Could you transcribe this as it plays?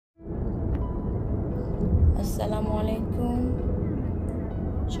আসসালামু আলাইকুম,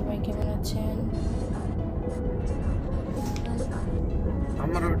 সবাই কেমন আছেন?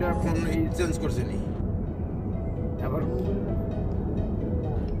 আমার ওটা ফোন চেঞ্জ করছে নি আবার।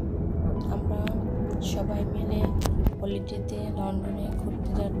 আমরা সবাই মিলে হলিডেতে লন্ডনে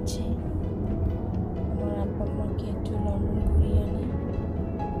ঘুরতে যাচ্ছি। আমার আব্বা আম্মাকে একটু লন্ডন ঘুরিয়ে আনি,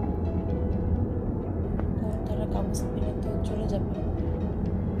 কারণ তারা কাগজ পেলে তো চলে যাবে।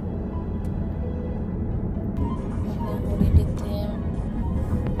 হলিডেতে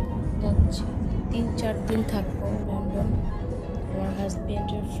যাচ্ছি, 3-4 দিন থাকবো লন্ডন আমার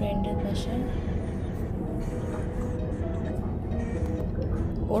হাজবেন্ডের ফ্রেন্ডের বাসায়।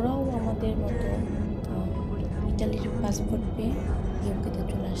 ওরাও আমাদের মতো ইটালির পাসপোর্ট পেয়ে ইউকেতে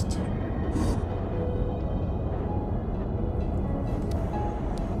চলে আসছে।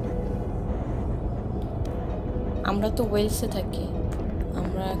 আমরা তো ওয়েলসে থাকি,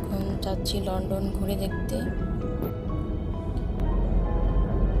 আমরা এখন যাচ্ছি লন্ডন ঘুরে দেখতে।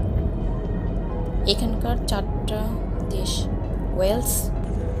 এখানকার 4টা দেশ, ওয়েলস,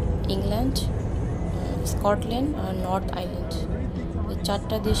 ইংল্যান্ড, স্কটল্যান্ড আর নর্থ আইল্যান্ড। এই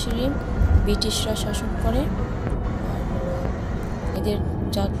 4টা দেশেরই ব্রিটিশরা শাসন করে। এদের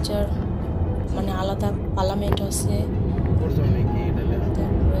যার যার মানে আলাদা পার্লামেন্ট আছে,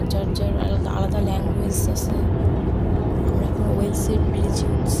 তারপরে যার যার আলাদা আলাদা ল্যাঙ্গুয়েজ আছে। আমরা এখন ওয়েলসের ব্রিজে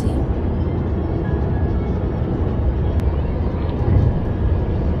উঠছি।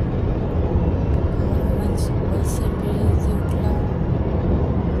 ওয়েলসের ব্রিজে উঠলাম।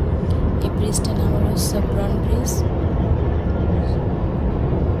 এই ব্রিজটার নাম হলো সাবরান ব্রিজ।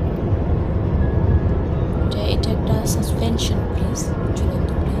 এটা একটা সাসপেনশন ব্রিজ, ঝুলন্ত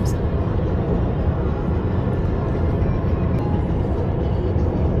ব্রিজ।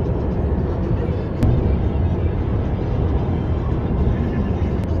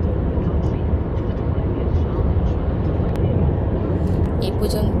 এই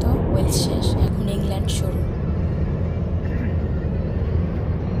পর্যন্ত ওয়েলস শেষ, এখন ইংল্যান্ড শুরু।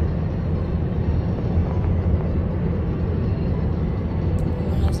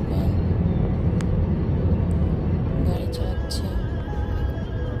 আমার হাজব্যান্ড গাড়ি চালাচ্ছে।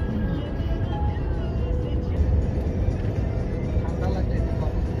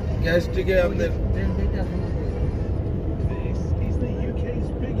 গ্যাস্ট্রিকে আমাদের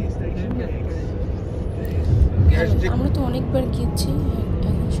আমরা তো অনেকবার গিয়েছি,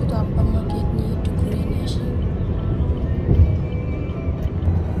 এখন শুধু আব্বা আম্মাকে নিয়ে একটু ঘুরে নিয়ে আসি।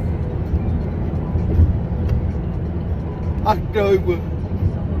 আটটা হইব,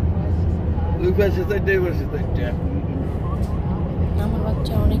 ওই পাশে চারটে, এই পাশে চারটে। আমার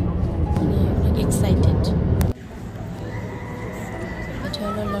বাচ্চা অনেক অনেক এক্সাইটেড। এটা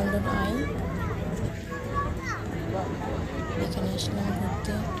হলো লন্ডন আই, এখানে আসলাম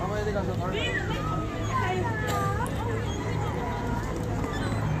ঘুরতে।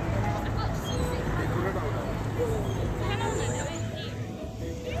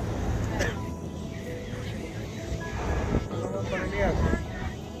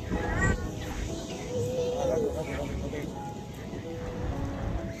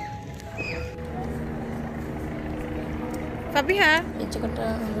 এই জায়গাটা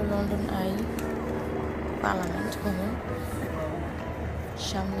হলো লন্ডন আই পার্লামেন্ট ভবন,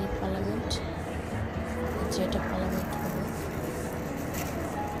 সামনে পার্লামেন্ট, যেটা পার্লামেন্ট ভবন।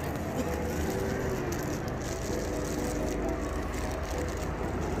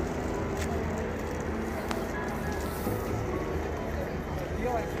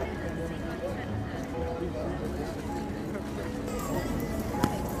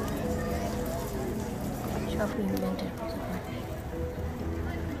 সব ইংল্যান্ডের কথা।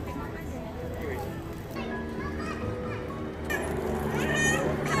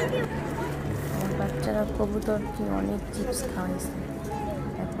 আমার বাচ্চারা কবুতরকে অনেক চিপস খাওয়াইছে,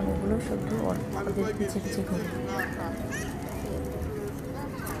 এখন এগুলো শুধু ওদের পিছে পিছে ঘুরে।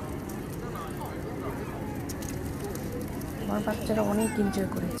 আমার বাচ্চারা অনেক এনজয়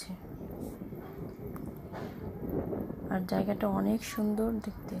করেছে, আর জায়গাটা অনেক সুন্দর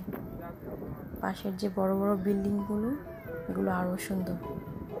দেখতে। পাশের যে বড় বড় বিল্ডিংগুলো, এগুলো আরো সুন্দর।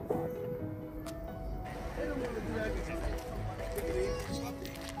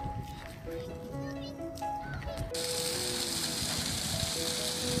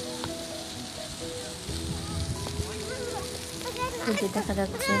 দেখা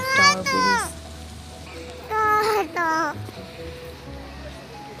যাচ্ছে টাওয়ার ব্রিজ।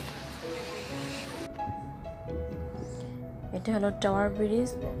 এটা হলো টাওয়ার ব্রিজ।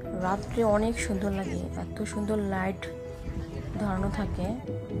 রাত্রে অনেক সুন্দর লাগে, এত সুন্দর লাইট ধরানো থাকে,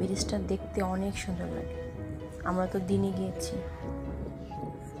 ব্রিজটা দেখতে অনেক সুন্দর লাগে। আমরা তো দিনে গিয়েছি,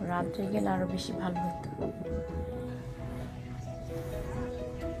 রাত্রে গেলে আরো বেশি ভালো হতো।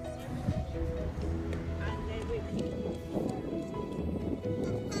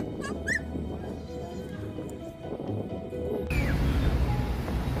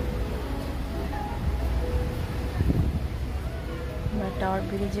 আমরা টাওয়ার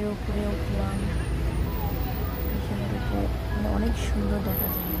ব্রিজের উপরে উঠলাম। এখানের উপরে অনেক সুন্দর দেখা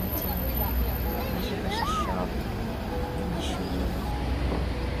যায় হচ্ছে আশেপাশে সব দৃশ্যগুলো।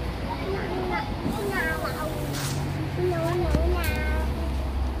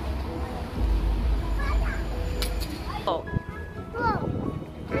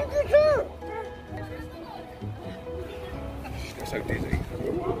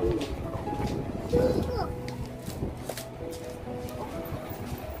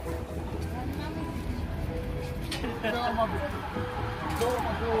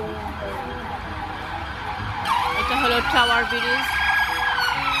 এটা হলো tower bridge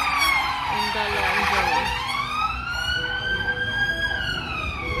in the London.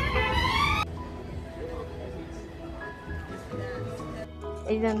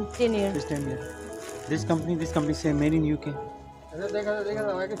 এই যে ট্রেনের This company say made in UK.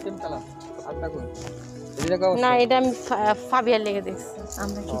 না, এটা আমি ফাবিয়ার লেগে দেখছি।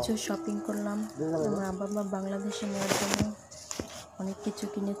 আমরা কিছু শপিং করলাম। আমার আব্বা মা বাংলাদেশে নেওয়ার জন্য অনেক কিছু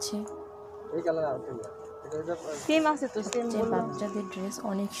কিনেছে। সেম আছে তো, সেম যে বাচ্চাদের ড্রেস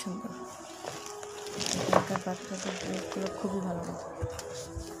অনেক সুন্দর। এখানকার বাচ্চাদের ড্রেসগুলো খুবই ভালো লাগে।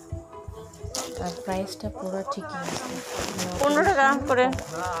 আর প্রাইসটা পুরো ঠিকই আছে, 15 টাকা করে।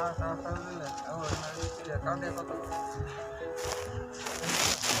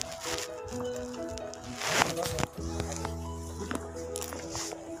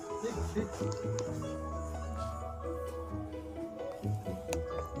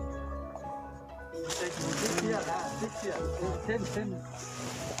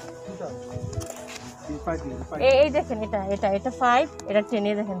 এই দেখেন, এটা 5, এটা 10,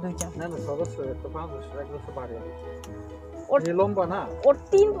 এই দেখেন দুইটা। না না, সদস্য একটা 5 বছর, 1 বছর বাড়ে। ওর লম্বা না, ওর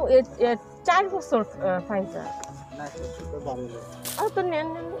 4 বছর ফাইজা। না তো বাড়ে। আর তো নেন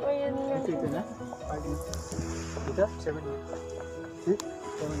ওই ঠিক না, 5 এটা 7 ঠিক।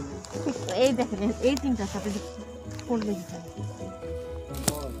 এই দেখেন, এই তিনটার সাথে করলে কি হয়?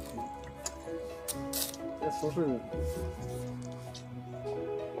 এটা ছোট।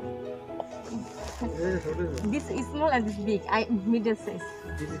 This is small and this big. I middle size.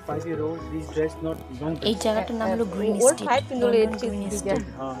 This is 5-year-old. This dress not long. এই জায়গাটার নাম হলো গ্রিন Old স্ট্রিট। 5 কিন্তু London it green is street. bigger.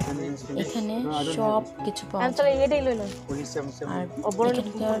 এখানে সব কিছু পাওয়া আমি যায়। তাহলে এটাই লইলাম। আর বড়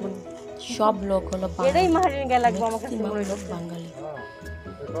এখানকার সব লোক হলো এটাই মাহারিন গেল লাগবে আমার কাছে ম্যাক্সিমাম মনে লোক হচ্ছে। বাঙালি।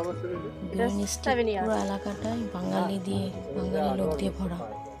 Green Just street 7 years. পুরো এলাকাটাই বাঙালি লোক দিয়ে ভরা।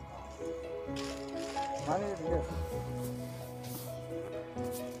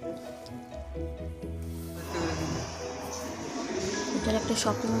 এটা একটা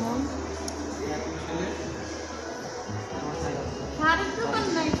শপিং মল।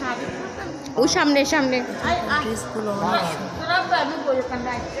 ওই সামনে ড্রেসগুলো অনেক সুন্দর।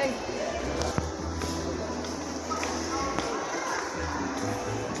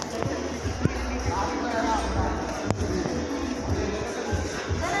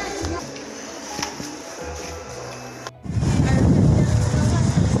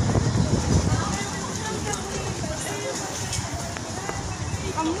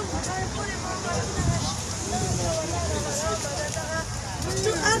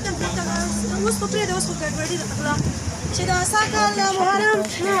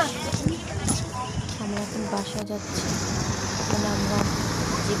 আমরা এখন বাসা যাচ্ছি, মানে আমরা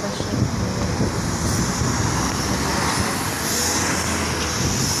যে বাসায়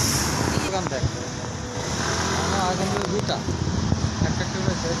দোকান দেখ, আমার আগে দুটা একটা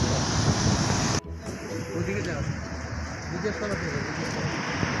করে ওদিকে যাও, বিদেশ করা হবে।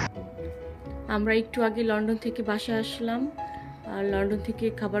 আমরা একটু আগে লন্ডন থেকে বাসা আসলাম, আর লন্ডন থেকে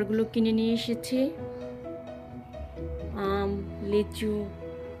খাবারগুলো কিনে নিয়ে এসেছি। আম, লিচু,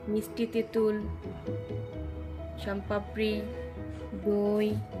 মিষ্টি তেঁতুল, চাম্পাপড়ি, দই,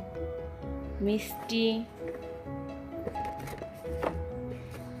 মিষ্টি,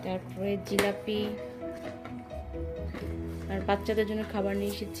 তারপরে জিলাপি, আর বাচ্চাদের জন্য খাবার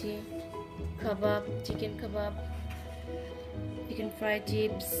নিয়ে এসেছি। কাবাব, চিকেন কাবাব, চিকেন ফ্রাই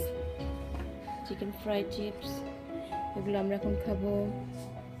চিপস, এগুলো আমরা এখন খাবো।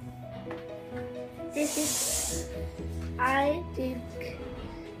 This is, I think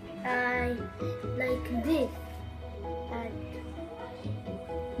I like this, and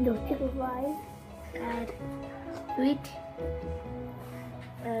the chicken fries, and sweet,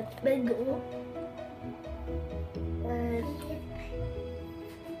 and mango, and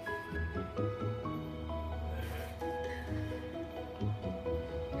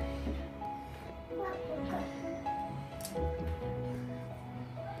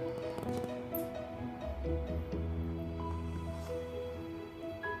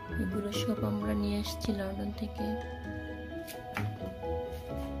সব আমরা নিয়ে এসেছি লন্ডন থেকে।